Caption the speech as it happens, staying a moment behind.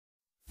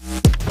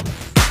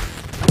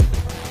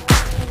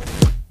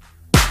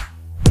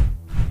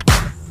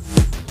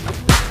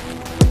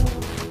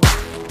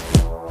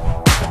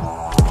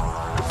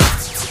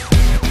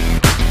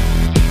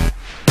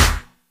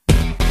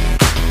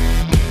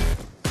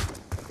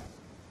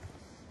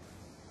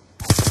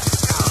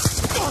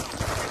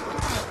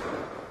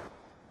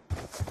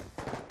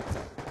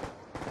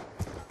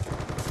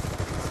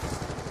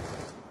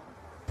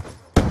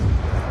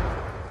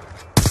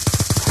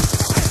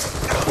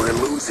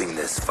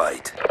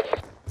fight.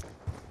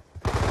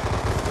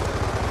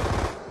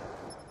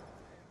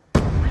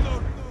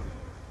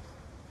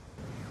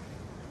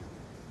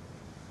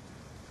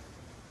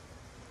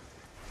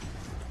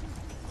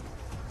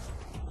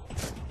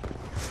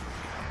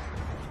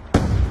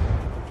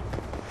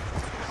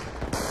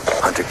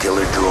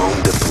 Hunter-killer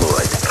drone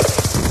deployed.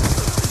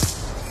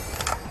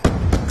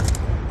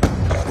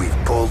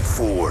 We've pulled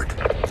forward.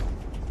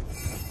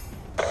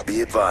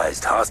 Be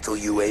advised, hostile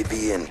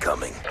UAV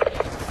incoming.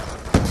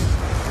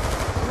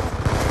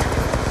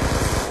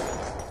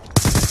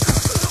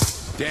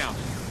 Down.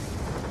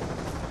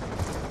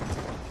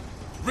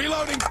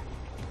 Reloading!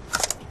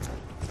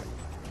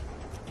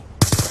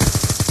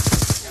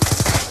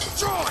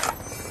 Destroy!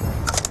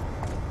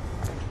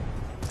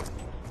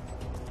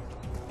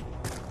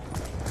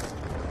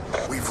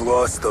 We've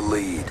lost the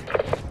lead.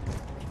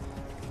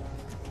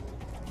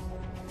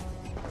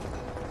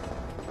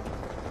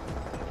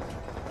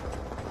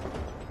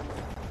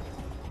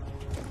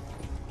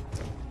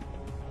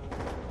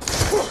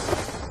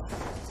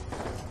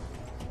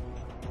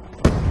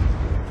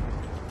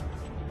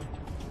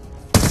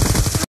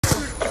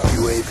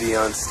 UAV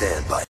on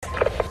standby.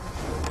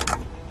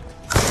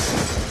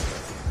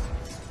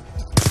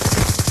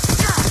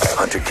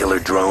 Hunter-killer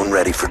drone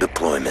ready for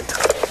deployment.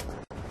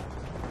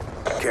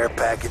 Care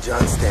package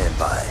on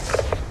standby.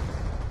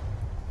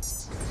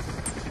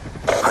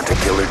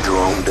 Hunter-killer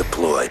drone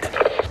deployed.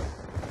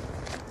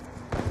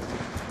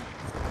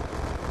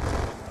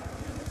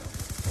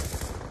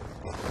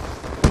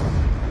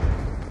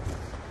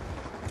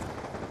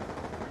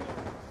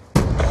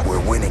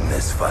 We're winning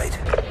this fight.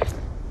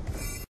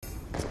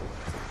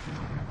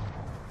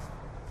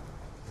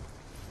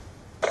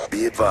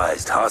 Be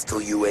advised,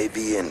 hostile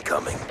UAV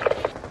incoming.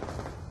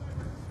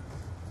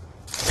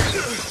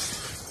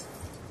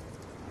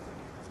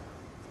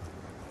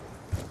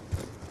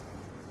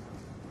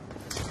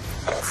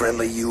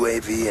 Friendly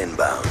UAV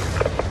inbound.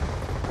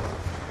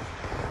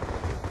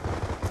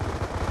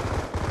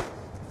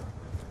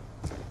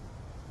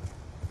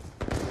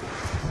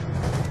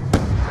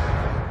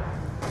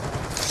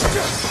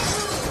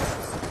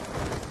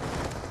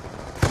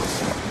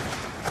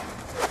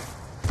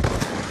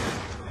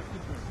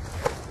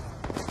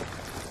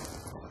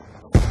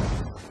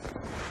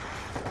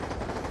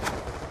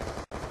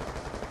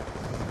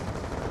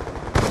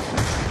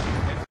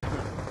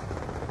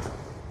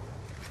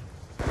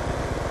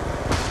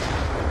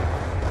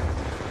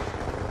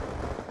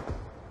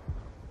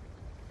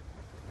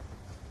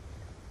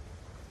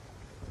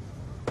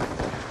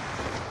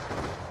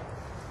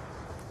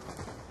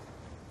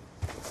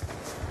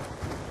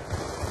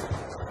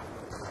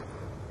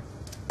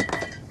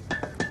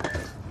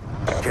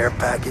 Care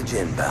package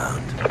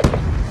inbound.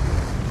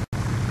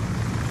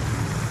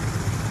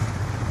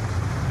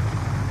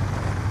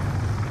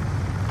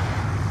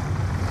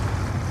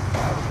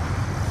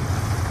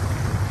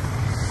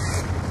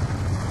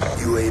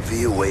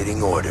 UAV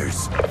awaiting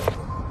orders.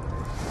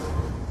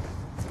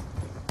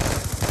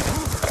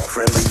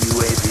 Friendly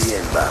UAV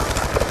inbound.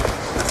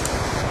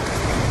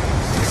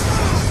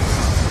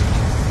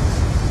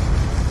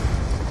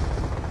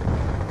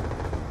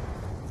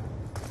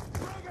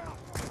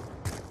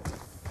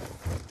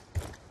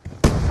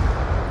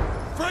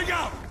 Bring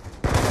out!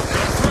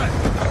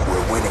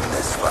 We're winning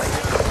this fight.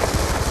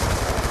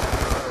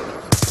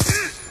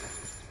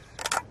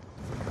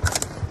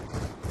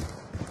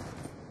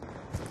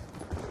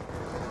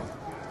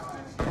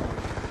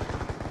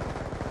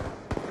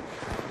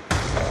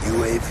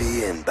 UAV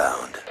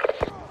inbound.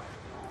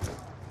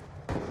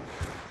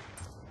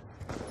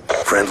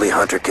 Friendly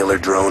hunter-killer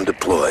drone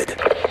deployed.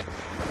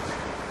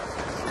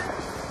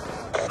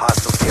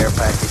 Hostile care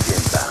package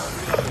inbound.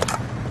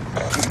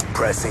 Keep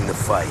pressing the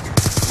fight.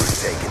 We're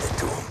taking it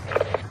to them.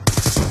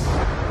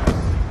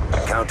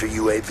 Counter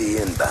UAV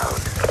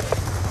inbound.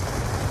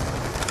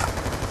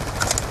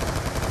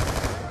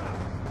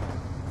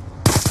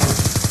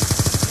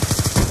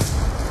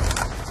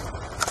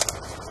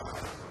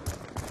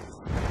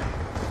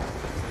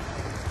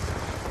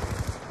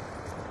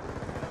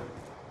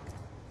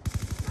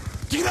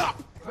 Get up!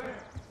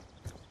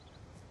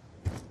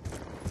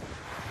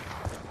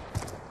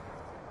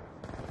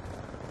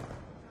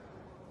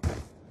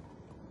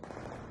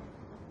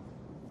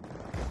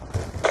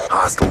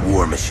 Hostile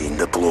war machine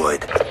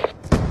deployed.